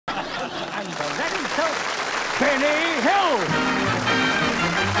Benny Hill.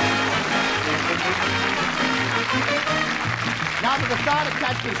 Now, to the side of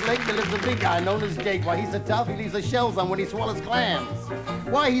Catfish Lake, there lives a big guy known as Jake. Why, he's so tough, he leaves the shells on when he swallows clams.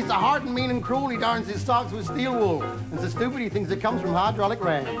 Why, he's so hard and mean and cruel, he darns his socks with steel wool. And so stupid, he thinks it comes from hydraulic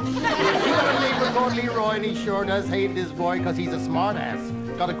rams. He got a neighbor called Leroy, and he sure does hate this boy, because he's a smartass.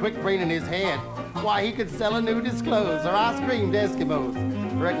 Got a quick brain in his head. Why, he could sell a nudist clothes or ice cream to Eskimos.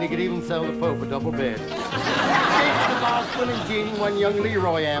 I reckon he could even sell the Pope a double bed. Jake the boss full of gin when young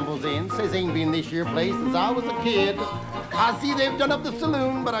Leroy ambles in. Says ain't been this here place since I was a kid. I see they've done up the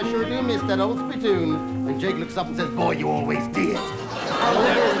saloon, but I sure do miss that old spittoon. And Jake looks up and says, boy, you always did.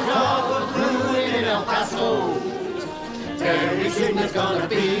 There's trouble brewing in El Paso. Very soon there's gonna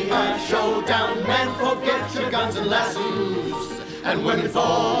be a showdown. Men, forget your guns and lassos. And women,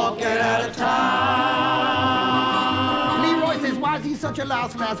 get out of town. Leroy says, why is he such a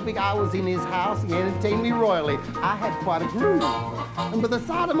louse? Last week I was in his house. He entertained me royally. I had quite a groove. And by the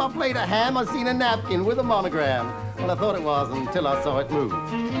side of my plate of ham, I seen a napkin with a monogram. Well, I thought it was until I saw it move. Now,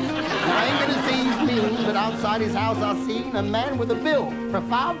 I ain't gonna say he's mean, but outside his house I seen a man with a bill for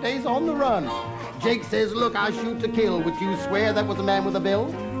 5 days on the run. Jake says, look, I shoot to kill. Would you swear that was a man with a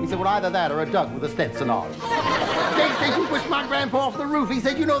bill? He said, well, either that or a duck with a Stetson on. Jake said, you pushed my grandpa off the roof. He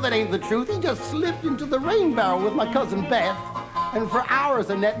said, you know that ain't the truth. He just slipped into the rain barrel with my cousin Beth. And for hours,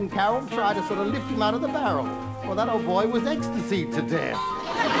 Annette and Carol tried to sort of lift him out of the barrel. Well, that old boy was ecstasy to death.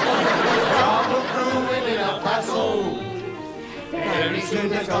 Trouble brewing in El Paso. Very soon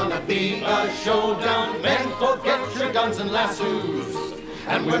there's gonna be a showdown. Men, forget your guns and lassos.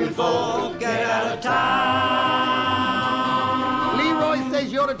 And women, get out of town. Leroy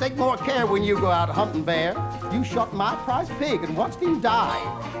says you ought to take more care when you go out hunting bear. You shot my prize pig and watched him die.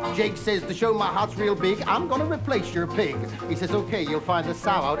 Jake says to show my heart's real big, I'm gonna replace your pig. He says, okay, you'll find the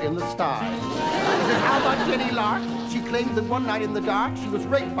sow out in the sty. He says, how about Jenny Lark? She claims that one night in the dark, she was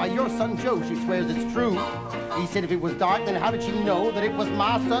raped by your son Joe. She swears it's true. He said if it was dark, then how did she know that it was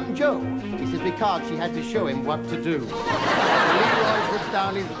my son Joe? He says, because she had to show him what to do. Leroy puts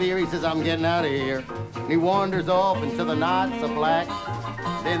down his beer, he says, I'm getting out of here. He wanders off into the night so black.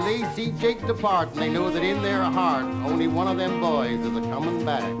 Then they see Jake depart, and they know that in their heart, only one of them boys is a-coming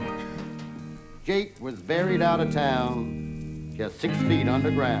back. Jake was buried out of town, just 6 feet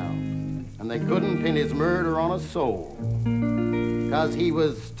underground, and they couldn't pin his murder on a soul, 'cause he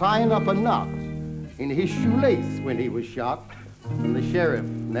was tying up a knot in his shoelace when he was shot, and the sheriff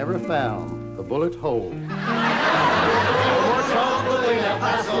never found the bullet hole. More trouble in El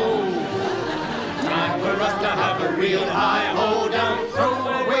Paso. Time for us to have a real high-ho down. Throw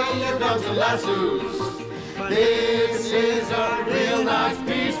away your guns and lassos. This is a real nice,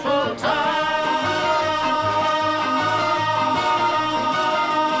 peaceful time.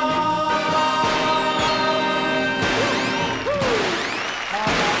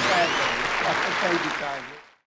 Thank you, Sergeant.